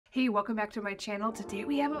Hey, welcome back to my channel. Today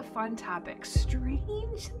we have a fun topic,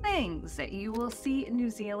 strange things that you will see in New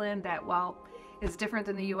Zealand that, well, is different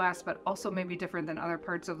than the US, but also maybe different than other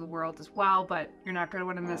parts of the world as well, but you're not going to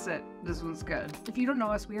want to miss it. This one's good. If you don't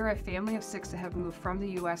know us, we are a family of 6 that have moved from the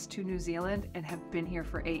US to New Zealand and have been here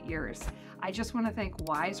for 8 years. I just want to thank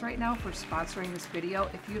Wise right now for sponsoring this video.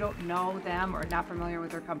 If you don't know them or not familiar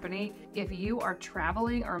with their company, if you are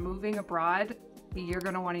traveling or moving abroad, you're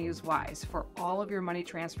going to want to use Wise for all of your money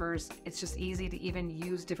transfers. It's just easy to even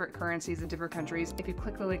use different currencies in different countries. If you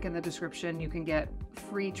click the link in the description, you can get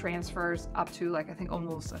free transfers up to I think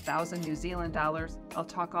almost 1,000 New Zealand dollars. I'll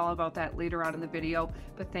talk all about that later on in the video,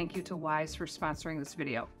 but thank you to Wise for sponsoring this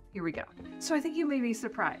video. Here we go. So I think you may be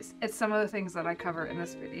surprised at some of the things that I cover in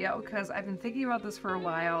this video because I've been thinking about this for a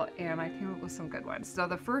while and I came up with some good ones. So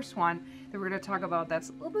the first one that we're going to talk about that's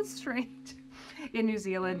a little bit strange in New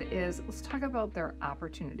Zealand is, let's talk about their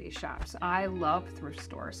opportunity shops. I love thrift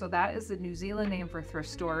stores. So that is the New Zealand name for thrift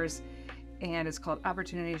stores and it's called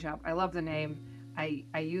Opportunity Shop. I love the name.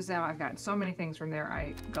 I use them. I've gotten so many things from there.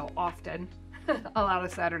 I go often, a lot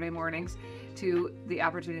of Saturday mornings to the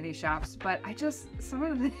opportunity shops, but some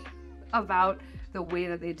of the things about the way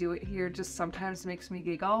that they do it here just sometimes makes me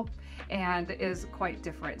giggle and is quite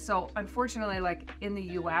different. So unfortunately, like in the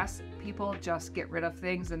US, people just get rid of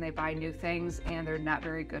things and they buy new things and they're not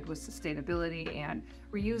very good with sustainability and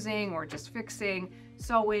reusing or just fixing,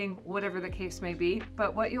 sewing, whatever the case may be.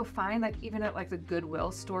 But what you'll find, like even at like the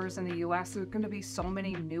Goodwill stores in the US, there's going to be so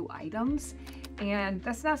many new items, and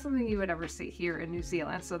that's not something you would ever see here in New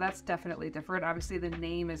Zealand. So that's definitely different. Obviously the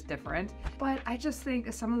name is different, but I just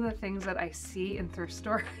think some of the things that I see in thrift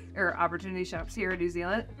store or opportunity shops here in New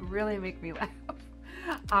Zealand really make me laugh.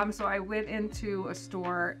 So I went into a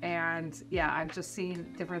store and yeah, I've just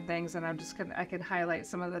seen different things and I can highlight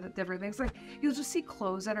some of the different things. Like you'll just see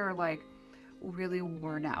clothes that are like really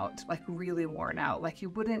worn out, like really worn out. Like you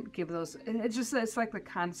wouldn't give those, it's like the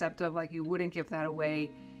concept of like you wouldn't give that away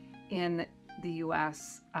in the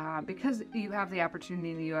US because you have the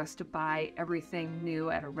opportunity in the US to buy everything new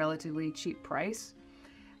at a relatively cheap price.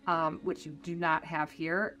 Which you do not have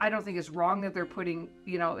here. I don't think it's wrong that they're putting,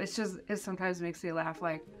 it sometimes makes me laugh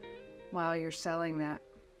like, wow, you're selling that.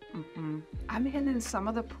 I mean, and some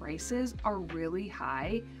of the prices are really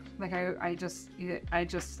high. Like I just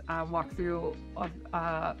walked through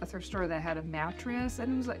a thrift store that had a mattress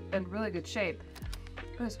and it was like in really good shape.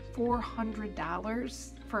 It was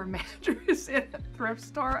 $400 for a mattress in a thrift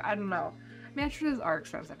store. I don't know. Mattresses are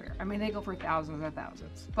expensive here. I mean, they go for thousands and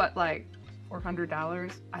thousands, but like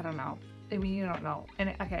 $400, I don't know. I mean, you don't know.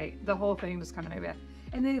 And okay, the whole thing just kind of made me,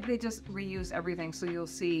 and they just reuse everything. So you'll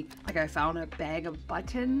see, like I found a bag of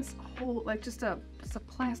buttons, a whole, like just a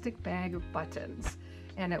plastic bag of buttons,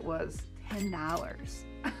 and it was $10.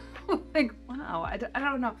 Like, wow, I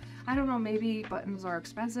don't know. I don't know, maybe buttons are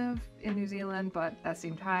expensive in New Zealand, but that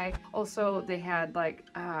seemed high. Also, they had like,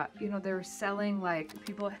 they were selling like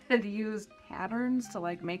people had used patterns to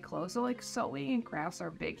like make clothes. So like sewing and crafts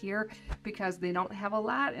are big here because they don't have a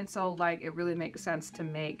lot. And so like it really makes sense to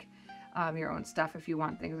make your own stuff if you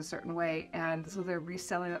want things a certain way. And so they're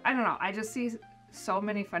reselling. I don't know. I just see so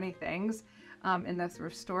many funny things in the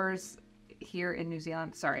thrift stores here in New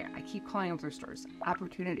Zealand. Sorry, I keep calling them thrift stores,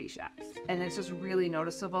 opportunity shops. And it's just really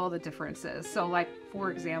noticeable the differences. So like, for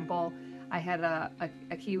example, I had a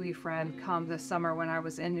Kiwi friend come this summer when I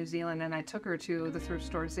was in New Zealand and I took her to the thrift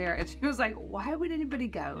stores there and she was like, why would anybody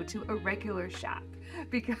go to a regular shop?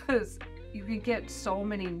 Because you can get so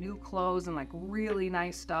many new clothes and like really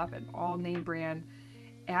nice stuff and all name brand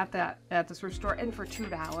at the thrift store and for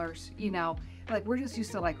 $2, like we're just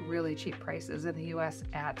used to like really cheap prices in the US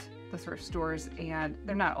at the thrift stores, and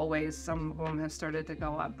they're not always. Some of them have started to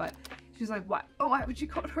go up, but she's like, what? Oh, why would you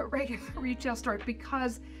go to a regular retail store?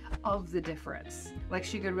 Because of the difference. Like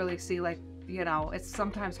she could really see like, it's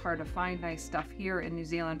sometimes hard to find nice stuff here in New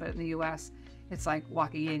Zealand, but in the US, it's like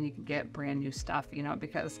walking in, you can get brand new stuff,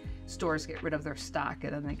 because stores get rid of their stock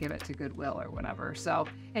and then they give it to Goodwill or whatever. So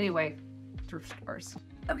anyway, thrift stores.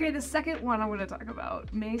 Okay, the second one I want to talk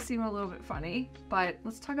about may seem a little bit funny, but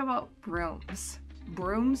let's talk about brooms.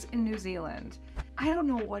 Brooms in New Zealand. I don't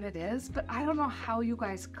know what it is, but I don't know how you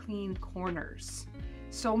guys clean corners.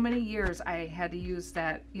 So many years I had to use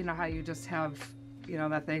that, how you just have,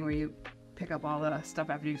 that thing where you pick up all the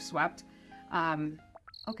stuff after you've swept.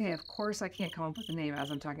 Okay, of course I can't come up with a name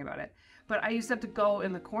as I'm talking about it, but I used to have to go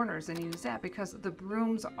in the corners and use that because the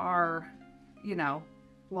brooms are,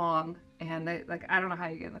 long and they, like, I don't know how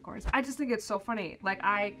you get in the corners. I just think it's so funny. Like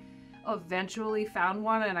I eventually found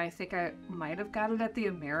one and I think I might have got it at the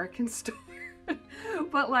American store.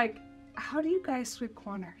 But like, how do you guys sweep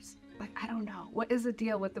corners? Like, I don't know. What is the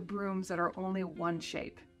deal with the brooms that are only one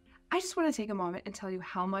shape? I just want to take a moment and tell you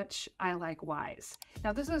how much I like Wise.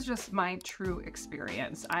 Now, this is just my true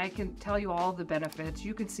experience. I can tell you all the benefits.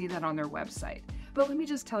 You can see that on their website. But let me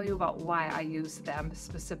just tell you about why I use them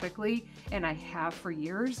specifically, and I have for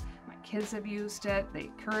years. My kids have used it. They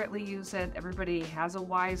currently use it. Everybody has a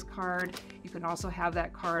Wise card. You can also have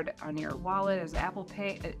that card on your wallet as Apple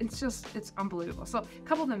Pay. It's unbelievable. So a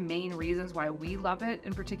couple of the main reasons why we love it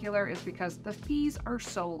in particular is because the fees are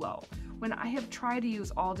so low. When I have tried to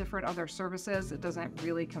use all different other services, it doesn't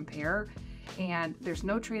really compare. And there's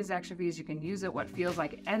no transaction fees. You can use it what feels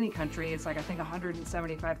like any country. It's like, I think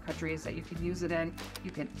 175 countries that you can use it in.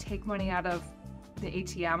 You can take money out of the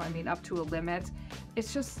ATM, I mean, up to a limit.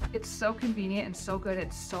 It's so convenient and so good.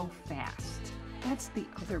 It's so fast. That's the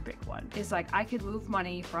other big one. It's like, I could move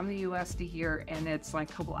money from the US to here and it's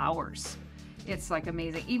like a couple hours. It's like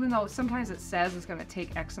amazing, even though sometimes it says it's going to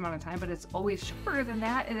take X amount of time, but it's always shorter than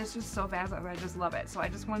that. And it's just so fast. I just love it. So I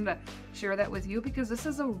just wanted to share that with you because this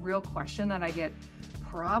is a real question that I get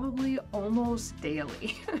probably almost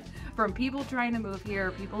daily from people trying to move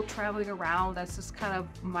here, people traveling around. That's just kind of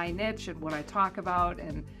my niche and what I talk about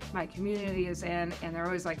and my community is in. And they're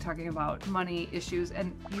always like talking about money issues,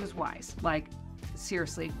 and use Wise. Like,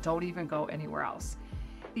 seriously, don't even go anywhere else.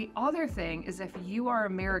 The other thing is, if you are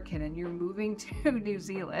American and you're moving to New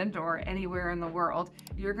Zealand or anywhere in the world,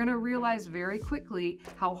 you're going to realize very quickly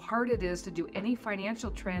how hard it is to do any financial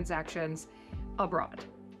transactions abroad.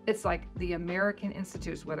 It's like the American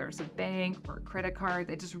institutes, whether it's a bank or a credit card,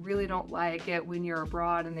 they just really don't like it when you're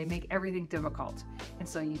abroad, and they make everything difficult. And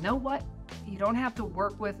so, you know what? You don't have to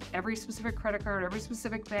work with every specific credit card, every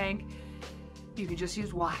specific bank. You can just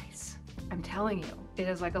use Wise. I'm telling you, it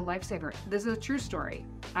is like a lifesaver. This is a true story.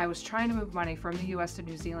 I was trying to move money from the US to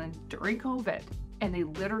New Zealand during COVID, and they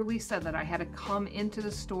literally said that I had to come into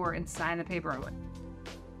the store and sign a paper. I went,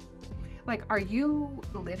 like, are you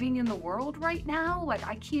living in the world right now? Like,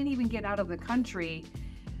 I can't even get out of the country.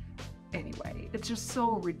 Anyway, it's just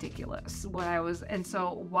so ridiculous and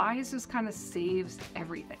so Wise just kind of saves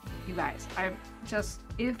everything. You guys,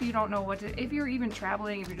 if you don't know if you're even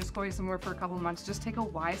traveling, if you're just going somewhere for a couple of months, just take a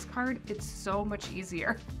Wise card. It's so much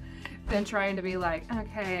easier than trying to be like,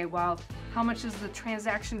 okay, well, how much is the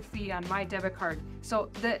transaction fee on my debit card? So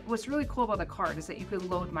what's really cool about the card is that you can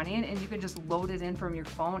load money in, and you can just load it in from your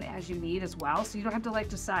phone as you need as well. So you don't have to like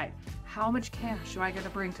decide how much cash am I going to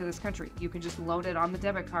bring to this country. You can just load it on the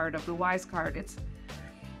debit card of the Wise card. It's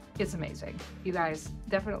amazing. You guys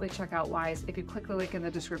definitely check out Wise. If you click the link in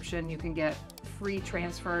the description, you can get free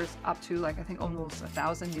transfers up to, like, I think almost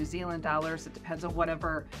 1,000 New Zealand dollars. It depends on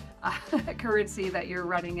whatever currency that you're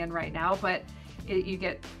running in right now, but you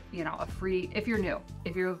get, a free, if you're new.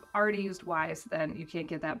 If you've already used Wise, then you can't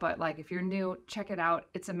get that. But like, if you're new, check it out.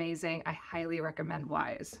 It's amazing. I highly recommend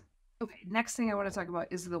Wise. Okay, next thing I want to talk about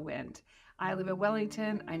is the wind. I live in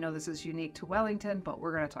Wellington. I know this is unique to Wellington, but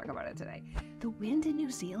we're going to talk about it today. The wind in New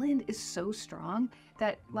Zealand is so strong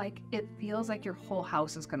that, like, it feels like your whole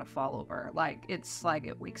house is going to fall over. Like, it's like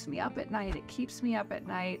it wakes me up at night. It keeps me up at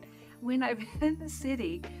night. When I'm in the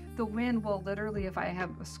city, the wind will literally, if I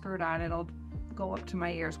have a skirt on, it'll go up to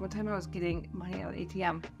my ears. One time I was getting money out of the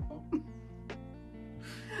ATM.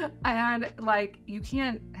 And like, you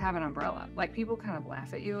can't have an umbrella. Like, people kind of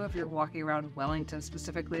laugh at you if you're walking around Wellington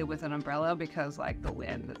specifically with an umbrella, because like the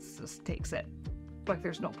wind just takes it. Like,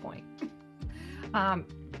 there's no point.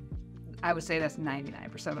 I would say that's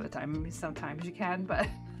 99% of the time. I mean, sometimes you can, but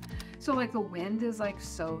so like the wind is like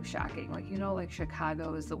so shocking. Like, like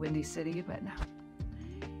Chicago is the windy city, but no,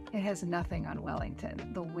 it has nothing on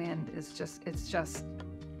Wellington. The wind is it's just,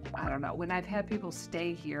 I don't know. When I've had people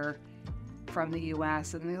stay here from the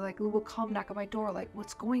US and they're like, "Oh, will come knock on my door, like,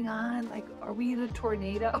 what's going on? Like, are we in a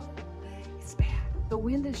tornado?" It's bad. The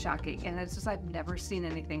wind is shocking, and it's just, I've never seen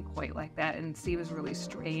anything quite like that, and Steve is really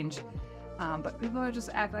strange. But people just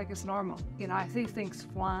act like it's normal. I see things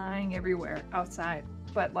flying everywhere outside,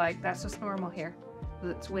 but like, that's just normal here.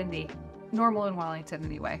 It's windy. Normal in Wellington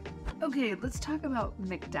anyway. Okay, let's talk about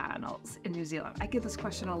McDonald's in New Zealand. I get this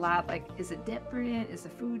question a lot, like, is it different? Is the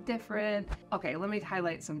food different? Okay, let me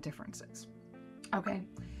highlight some differences. Okay,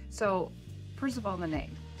 so first of all, the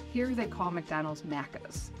name. Here they call McDonald's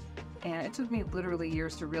Macca's. And it took me literally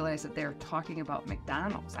years to realize that they're talking about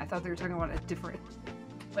McDonald's. I thought they were talking about a different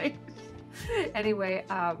place. Anyway,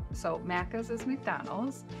 so Macca's is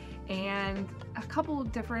McDonald's. And a couple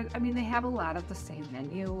of different, they have a lot of the same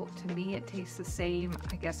menu. To me, it tastes the same.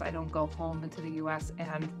 I guess I don't go home into the US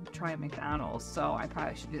and try McDonald's, so I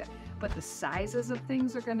probably should do that. But the sizes of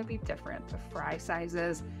things are going to be different. The fry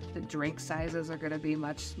sizes, the drink sizes are going to be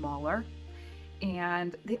much smaller.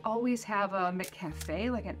 and they always have a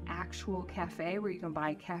McCafe, like an actual cafe where you can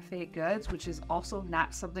buy cafe goods, which is also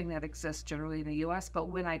not something that exists generally in the US. But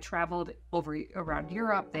when I traveled over around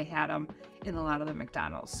Europe, they had them in a lot of the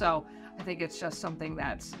McDonald's. So I think it's just something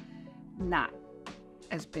that's not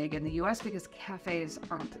as big in the US because cafes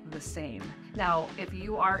aren't the same. Now, if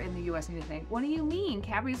you are in the US and you think, what do you mean?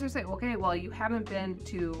 Cafes are saying, okay, well, you haven't been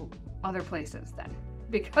to other places then,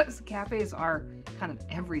 because cafes are kind of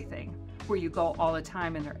everything, where you go all the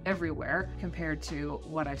time and they're everywhere compared to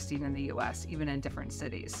what I've seen in the US, even in different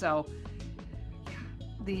cities. So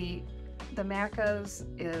the Macca's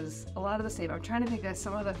is a lot of the same. I'm trying to think of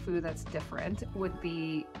some of the food that's different would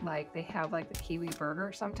be like they have like the kiwi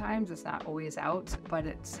burger sometimes. It's not always out, but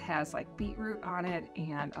it has like beetroot on it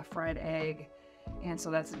and a fried egg. And so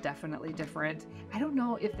that's definitely different. I don't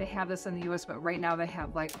know if they have this in the US, but right now they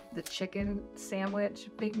have like the chicken sandwich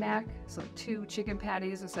Big Mac. So 2 chicken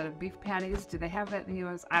patties instead of beef patties. Do they have that in the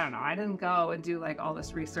US? I don't know. I didn't go and do like all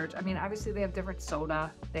this research. I mean, obviously they have different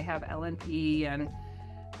soda. They have LNP and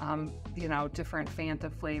you know, different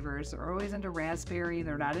Fanta flavors. They're always into raspberry.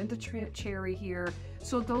 They're not into cherry here.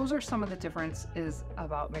 So those are some of the differences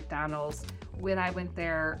about McDonald's. When I went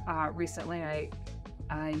there recently,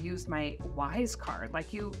 I used my Wise card.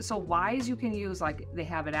 So Wise you can use, like they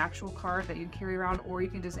have an actual card that you can carry around, or you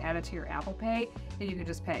can just add it to your Apple Pay and you can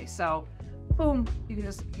just pay. So boom, you can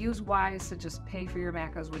just use Wise to just pay for your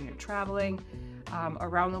Macca's when you're traveling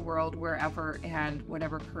around the world, wherever and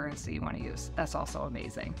whatever currency you want to use. That's also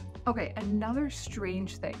amazing. Okay, another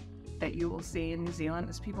strange thing that you will see in New Zealand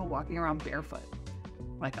is people walking around barefoot,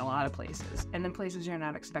 like a lot of places, and then places you're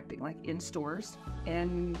not expecting, like in stores,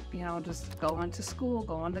 and you know, just going to school,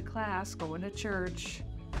 going to class, going to church,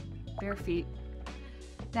 bare feet.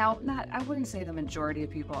 Now, I wouldn't say the majority of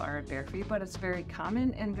people are bare feet, but it's very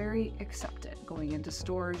common and very accepted. Going into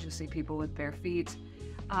stores, you see people with bare feet.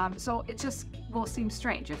 So it just will seem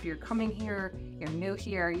strange. If you're coming here, you're new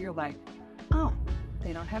here, you're like, oh,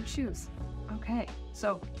 they don't have shoes. Okay,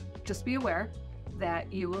 so just be aware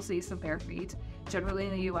that you will see some bare feet. Generally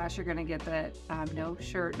in the US, you're gonna get the no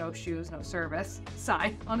shirt, no shoes, no service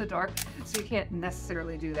sign on the door. So you can't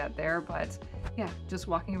necessarily do that there, but yeah, just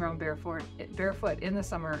walking around barefoot in the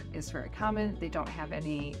summer is very common. They don't have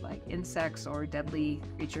any like insects or deadly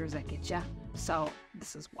creatures that get you. So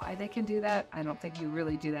this is why they can do that. I don't think you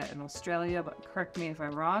really do that in Australia, but correct me if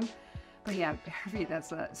I'm wrong. But yeah, bare feet,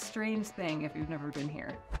 that's a strange thing if you've never been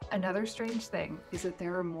here. Another strange thing is that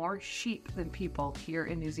there are more sheep than people here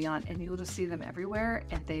in New Zealand, and you'll just see them everywhere,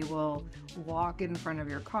 and they will walk in front of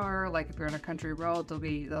your car. Like if you're on a country road,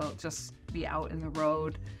 they'll just be out in the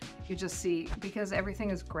road. You just see, because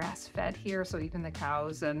everything is grass fed here, so even the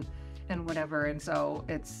cows and whatever, and so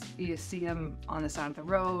you see them on the side of the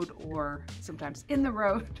road or sometimes in the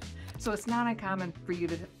road. So it's not uncommon for you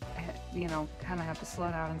to, you know, kind of have to slow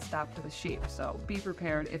down and stop for the sheep. So be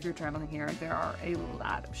prepared if you're traveling here. There are a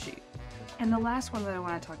lot of sheep. And the last one that I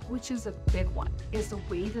want to talk, which is a big one, is the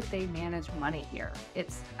way that they manage money here.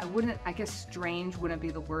 I guess strange wouldn't be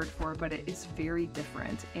the word for it, but it is very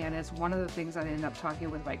different. And it's one of the things I end up talking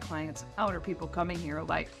with my clients out, or people coming here,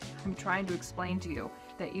 like, I'm trying to explain to you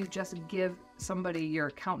that you just give somebody your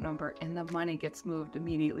account number and the money gets moved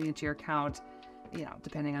immediately into your account, you know,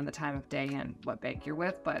 depending on the time of day and what bank you're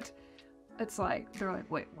with. But it's like, they're like,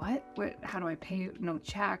 wait, what? How do I pay you? No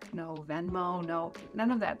check, no Venmo, no,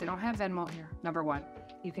 none of that. They don't have Venmo here, number one.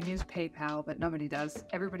 You can use PayPal, but nobody does.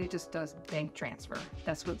 Everybody just does bank transfer.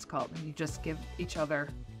 That's what it's called. And you just give each other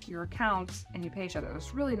your accounts and you pay each other.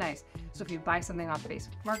 It's really nice. So if you buy something off Facebook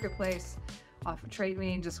Marketplace, off of Trade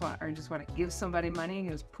Me, and just want to give somebody money,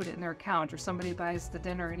 you just put it in their account, or somebody buys the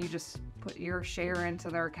dinner and you just put your share into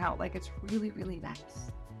their account. Like, it's really, really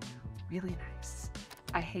nice. Really nice.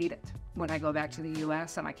 I hate it when I go back to the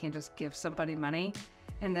US and I can't just give somebody money.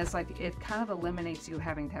 And that's like, it kind of eliminates you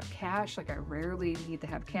having to have cash. Like, I rarely need to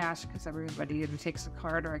have cash because everybody either takes a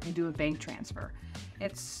card or I can do a bank transfer.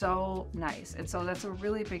 It's so nice. And so that's a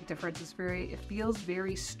really big difference. It feels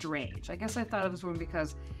very strange. I guess I thought it was one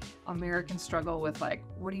because Americans struggle with, like,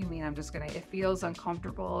 what do you mean it feels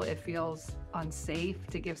uncomfortable. It feels unsafe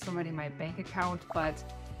to give somebody my bank account, but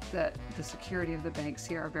the security of the banks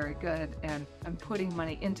here are very good, and putting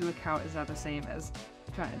money into account is not the same as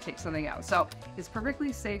trying to take something out. So it's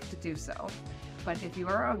perfectly safe to do so. But if you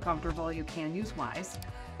are uncomfortable, you can use Wise.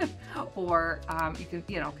 Or you can,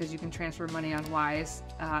 because you can transfer money on Wise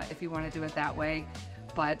if you want to do it that way.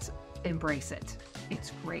 But embrace it.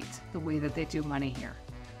 It's great the way that they do money here.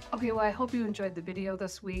 Okay, well, I hope you enjoyed the video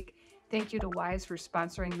this week. Thank you to Wise for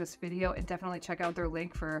sponsoring this video, and definitely check out their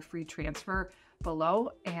link for a free transfer below,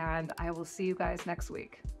 and I will see you guys next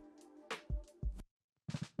week.